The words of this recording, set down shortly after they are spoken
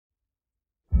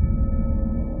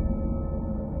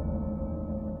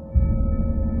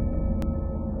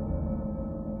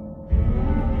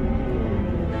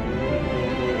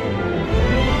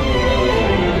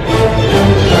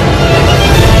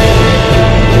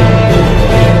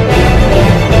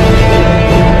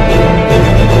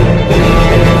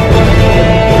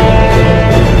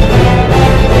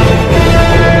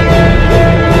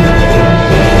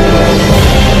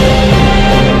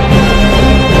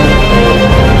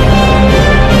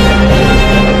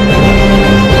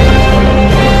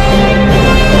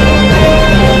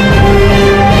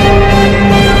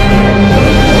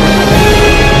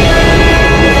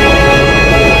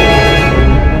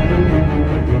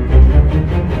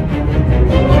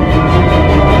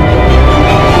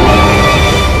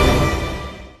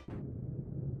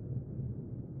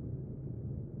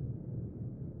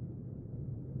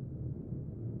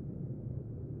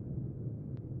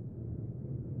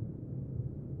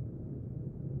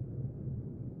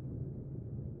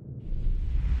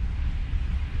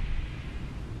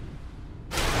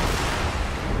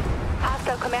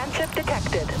Command ship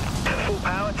detected. Full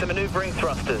power to maneuvering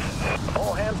thrusters.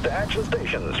 All hands to action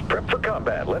stations. Prep for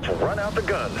combat. Let's run out the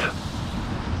guns.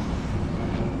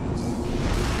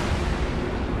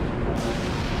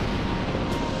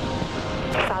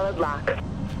 Solid lock.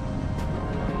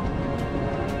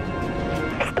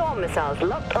 Storm missiles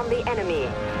locked on the enemy.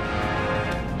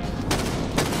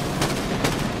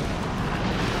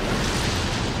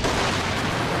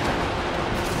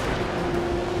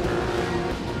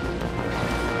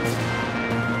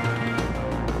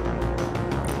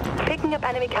 Picking up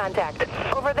enemy contact.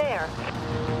 Over there.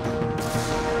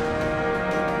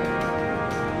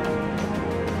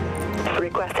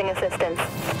 Requesting assistance.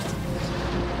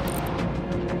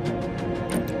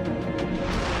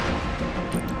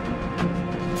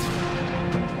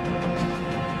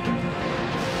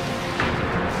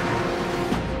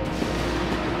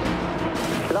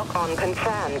 Lock on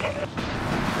confirmed.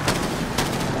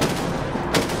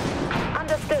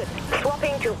 Understood.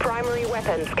 Swapping to primary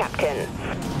weapons, Captain.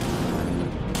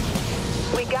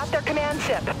 We got their command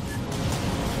ship.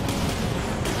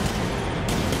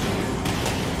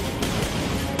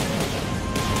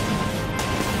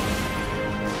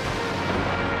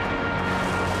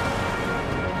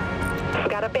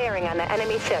 Got a bearing on the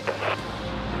enemy ship.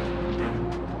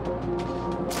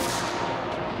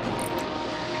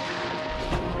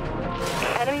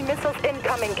 Enemy missiles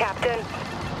incoming, Captain.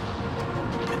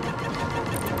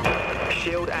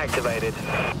 Shield activated.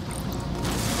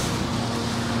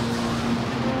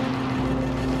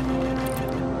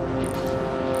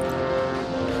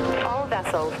 All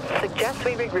vessels, suggest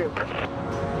we regroup.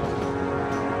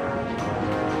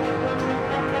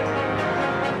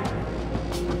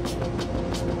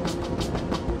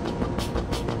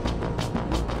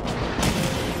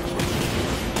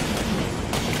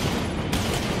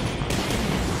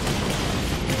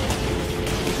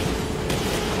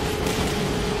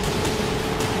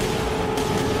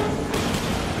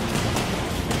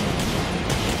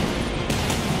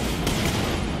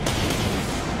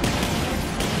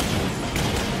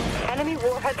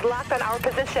 Warheads locked on our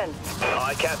position.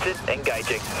 Aye, Captain.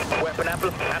 Engaging. Weapon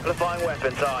amplifying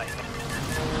weapons. Aye.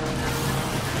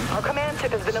 Our command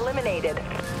ship has been eliminated.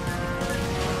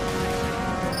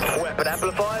 Weapon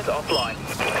amplifiers offline.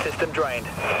 System drained.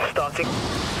 Starting.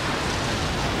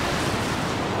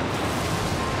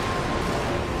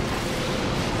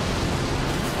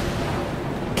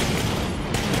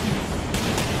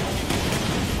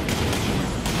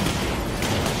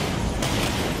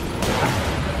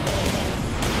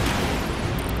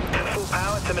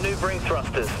 To maneuvering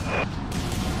thrusters.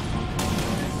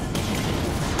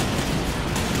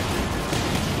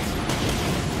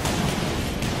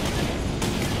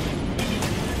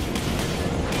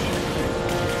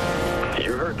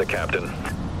 You heard the captain.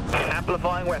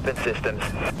 Amplifying weapon systems.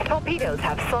 Torpedoes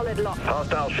have solid lock.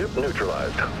 Hostile ship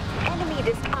neutralized. Enemy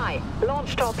disc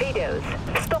launch torpedoes.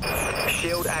 Stop.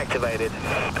 Shield activated.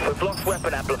 We've lost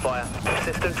weapon amplifier.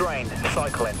 System drained.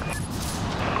 Cycling.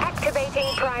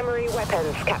 Activating primary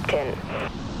weapons, Captain.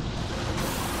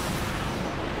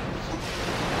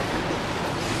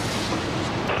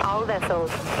 All vessels,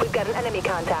 we've got an enemy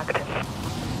contact.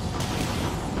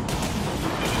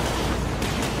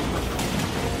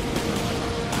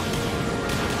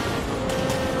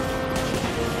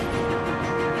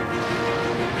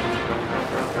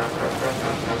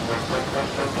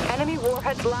 Enemy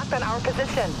warheads locked on our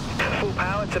position. Full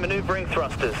power to maneuvering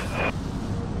thrusters.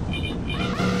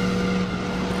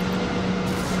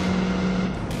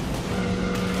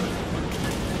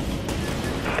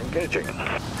 Engaging.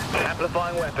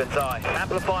 Amplifying weapons, aye.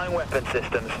 Amplifying weapon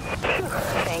systems.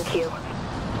 Thank you.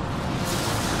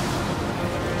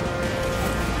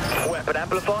 Weapon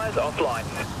amplifiers offline.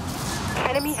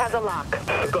 Enemy has a lock.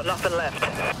 We've got nothing left.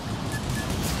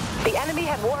 The enemy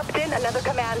have warped in another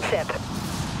command ship.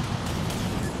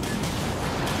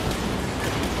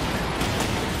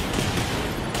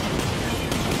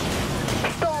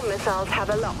 Storm missiles have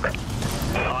a lock.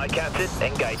 Aye, Captain.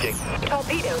 Engaging.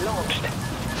 Torpedo launched.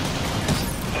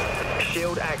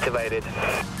 Shield activated.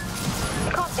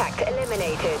 Contact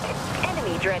eliminated.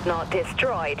 Enemy dreadnought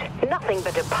destroyed. Nothing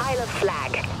but a pile of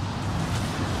slag.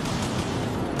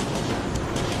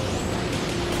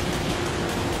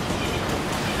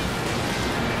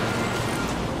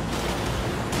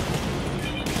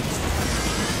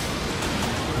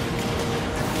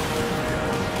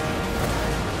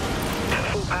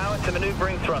 Full power to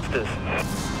maneuvering thrusters.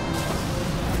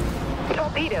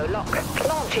 Torpedo lock.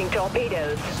 Launching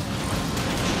torpedoes.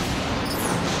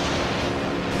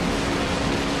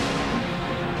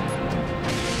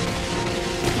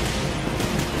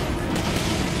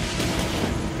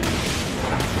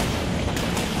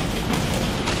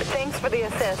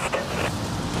 assist.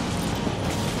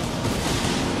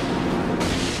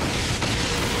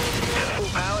 Full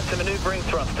power to maneuvering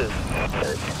thrusters.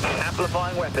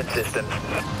 Amplifying weapon systems.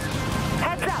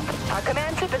 Heads up, our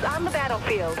command ship is on the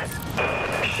battlefield.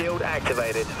 Shield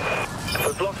activated.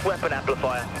 We've lost weapon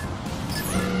amplifier.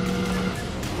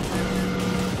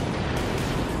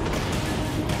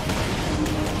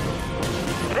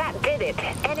 That did it.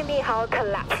 Enemy hull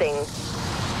collapsing.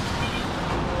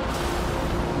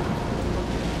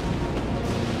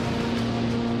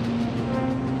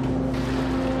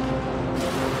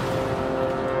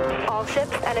 All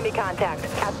ships, enemy contact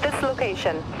at this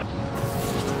location.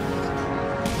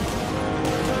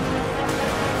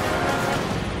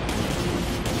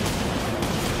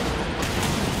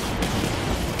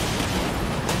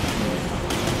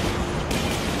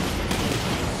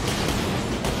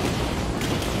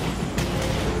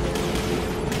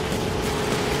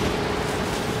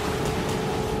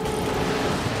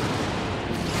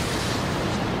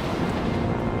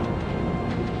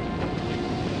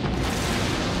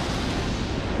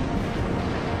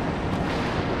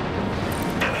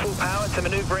 To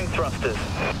maneuvering thrusters.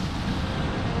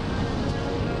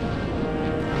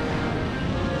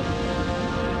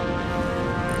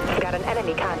 Got an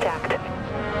enemy contact.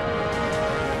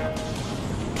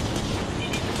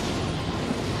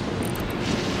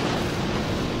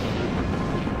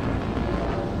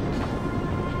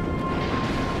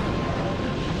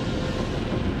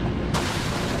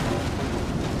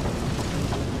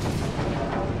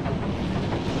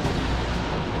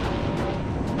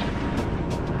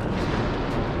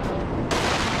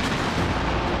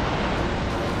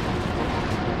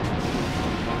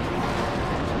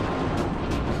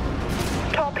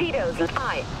 Torpedoes.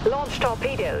 Launch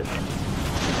torpedoes.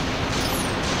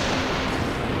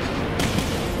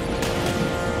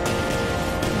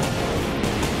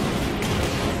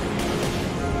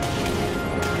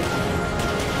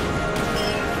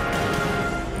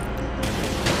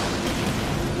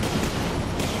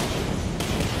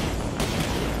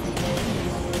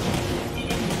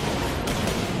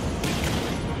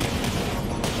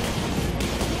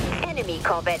 Enemy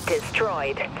corvette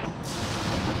destroyed.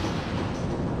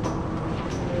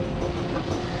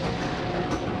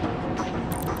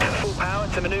 Power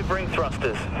to maneuvering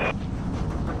thrusters.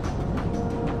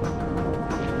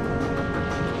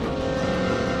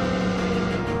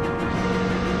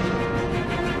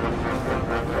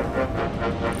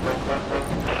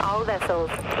 All vessels,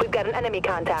 we've got an enemy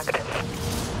contact.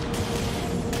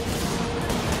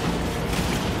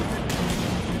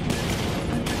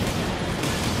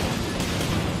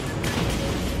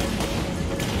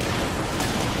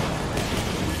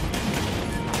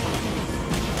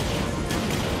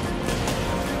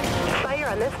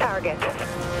 On this target.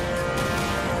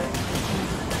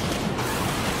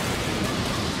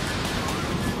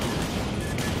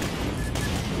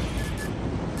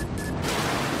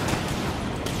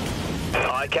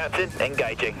 Aye, Captain.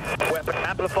 Engaging. Weapon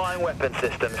amplifying weapon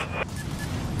systems.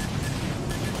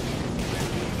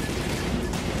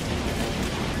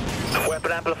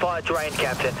 Weapon amplifier drained,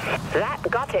 Captain. That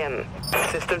got him.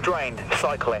 System drained.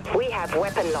 Cycling. We have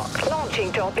weapon lock.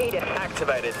 Launching torpedo.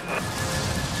 Activated.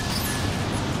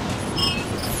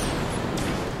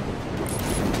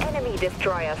 Enemy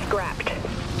destroyer scrapped.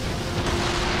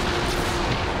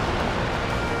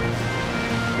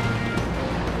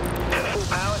 Full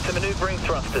power to maneuvering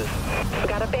thrusters.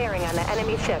 Got a bearing on the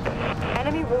enemy ship.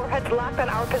 Enemy warheads locked on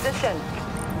our position.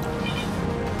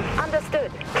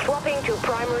 Understood. Swapping to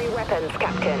primary weapons,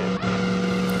 Captain.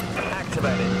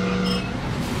 Activated.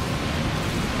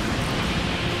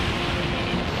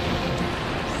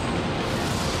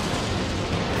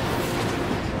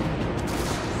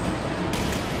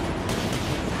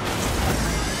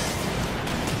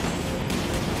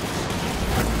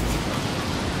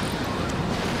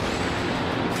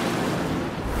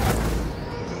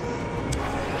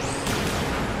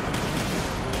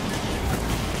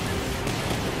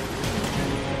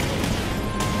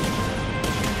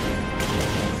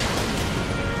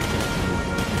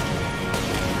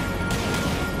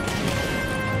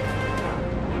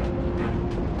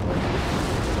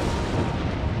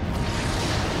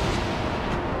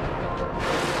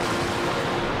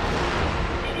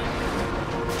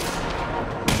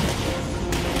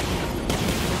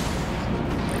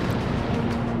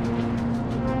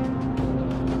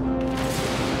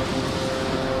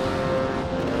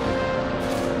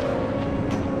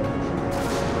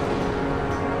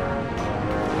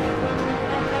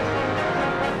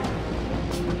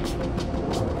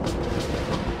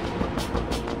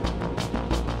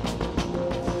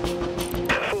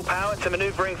 to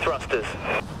maneuvering thrusters.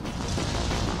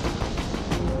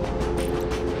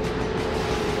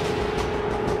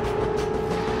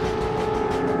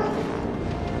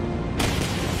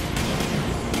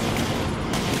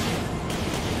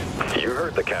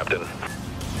 hurt the captain.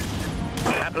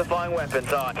 Amplifying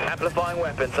weapons eye. Amplifying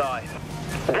weapons eye.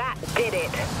 That did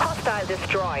it. Hostile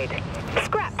destroyed.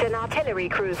 Scrapped an artillery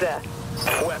cruiser.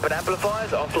 Weapon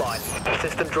amplifiers offline.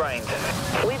 System drained.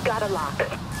 We've got a lock.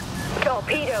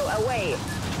 Torpedo away.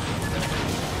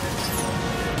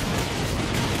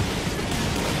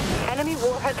 Enemy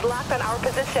warheads locked on our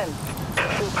position.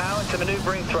 Full power to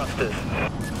maneuvering thrusters.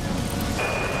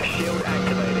 Shield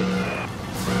activated.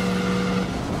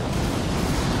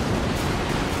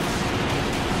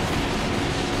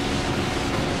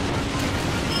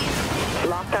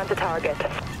 Locked onto target.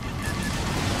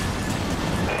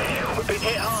 We've been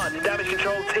hit hard. Damage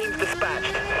control teams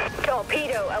dispatched.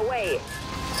 Torpedo away.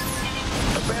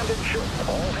 Abandoned ship.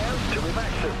 All hands to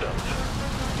evac systems.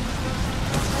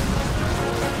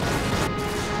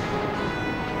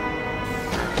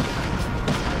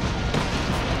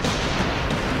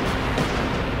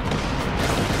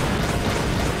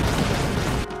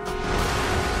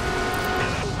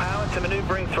 Full power to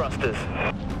maneuvering thrusters.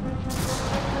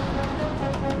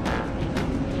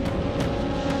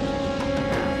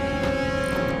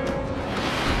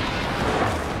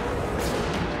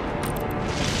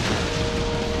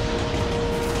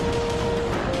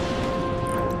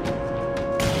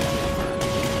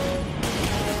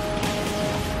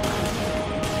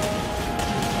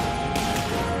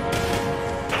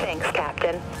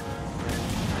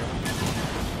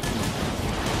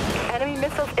 Enemy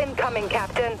missiles incoming,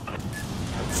 Captain.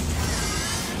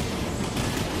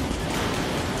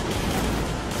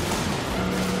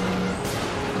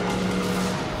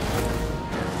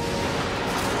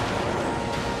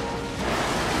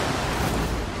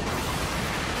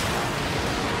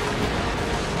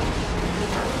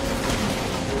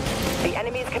 The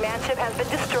enemy's command ship has been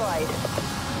destroyed.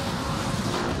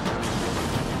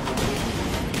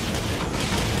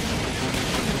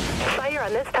 Fire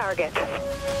on this target.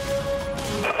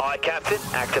 Aye, Captain.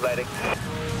 Activating.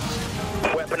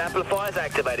 Weapon amplifiers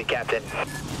activated, Captain.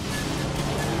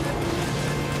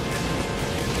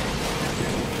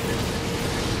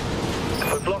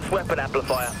 We've lost weapon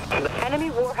amplifier.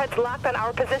 Enemy warheads locked on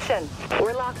our position.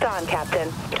 We're locked on,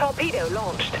 Captain. Torpedo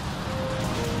launched.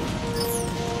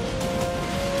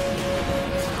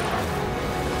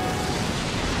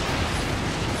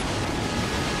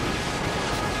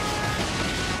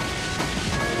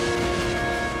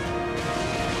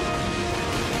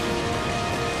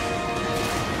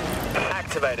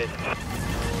 Activated.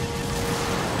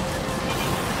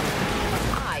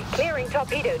 Aye, clearing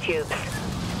torpedo tubes.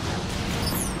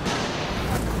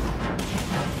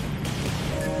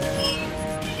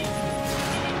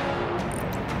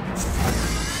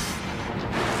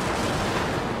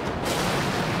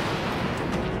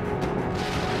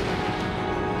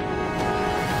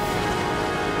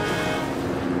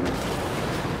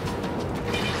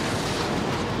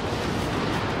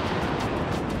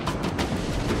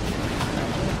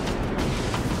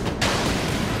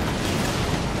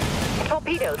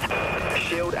 Torpedoes.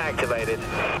 Shield activated.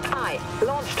 Aye,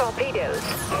 launch torpedoes.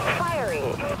 Firing.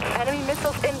 Enemy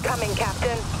missiles incoming,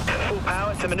 Captain. Full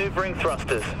power to maneuvering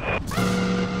thrusters.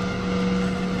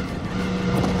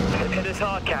 Hit us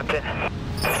hard, Captain.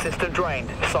 System drained.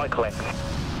 Cycling.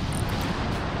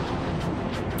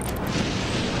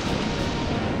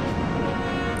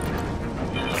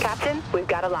 Captain, we've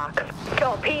got a lock.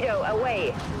 Torpedo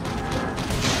away.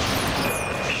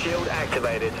 Shield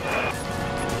activated.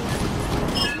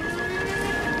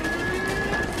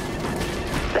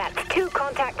 That's 2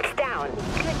 contacts down.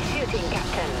 Good shooting,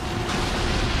 Captain.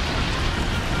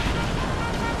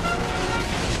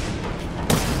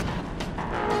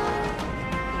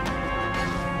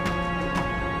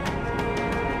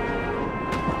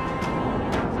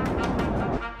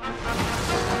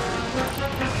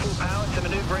 Full power to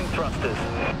maneuvering thrusters.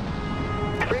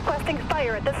 Requesting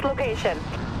fire at this location.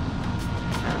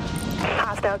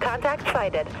 Hostile contact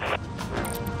sighted.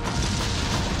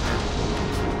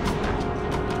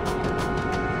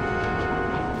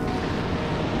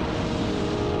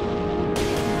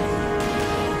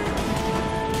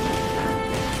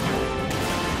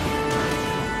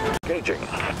 Engaging.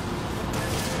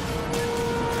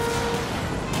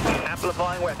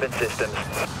 Amplifying weapon systems.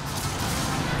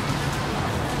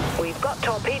 We've got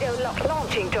torpedo lock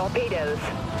launching torpedoes.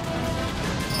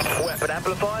 Weapon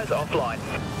amplifiers offline.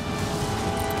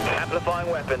 Amplifying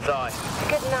weapons eye.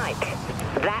 Good night.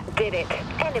 That did it.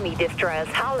 Enemy destroyer's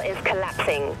hull is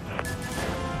collapsing.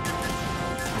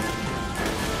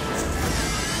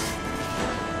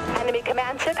 Enemy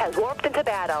command ship has warped into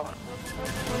battle.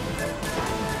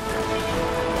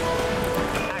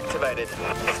 Activated.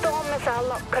 Storm missile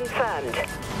lock confirmed.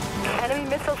 Enemy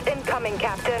missiles incoming,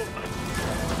 Captain.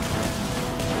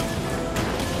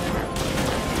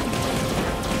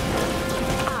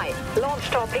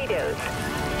 Launch torpedoes.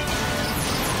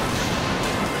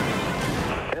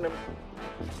 Enemy.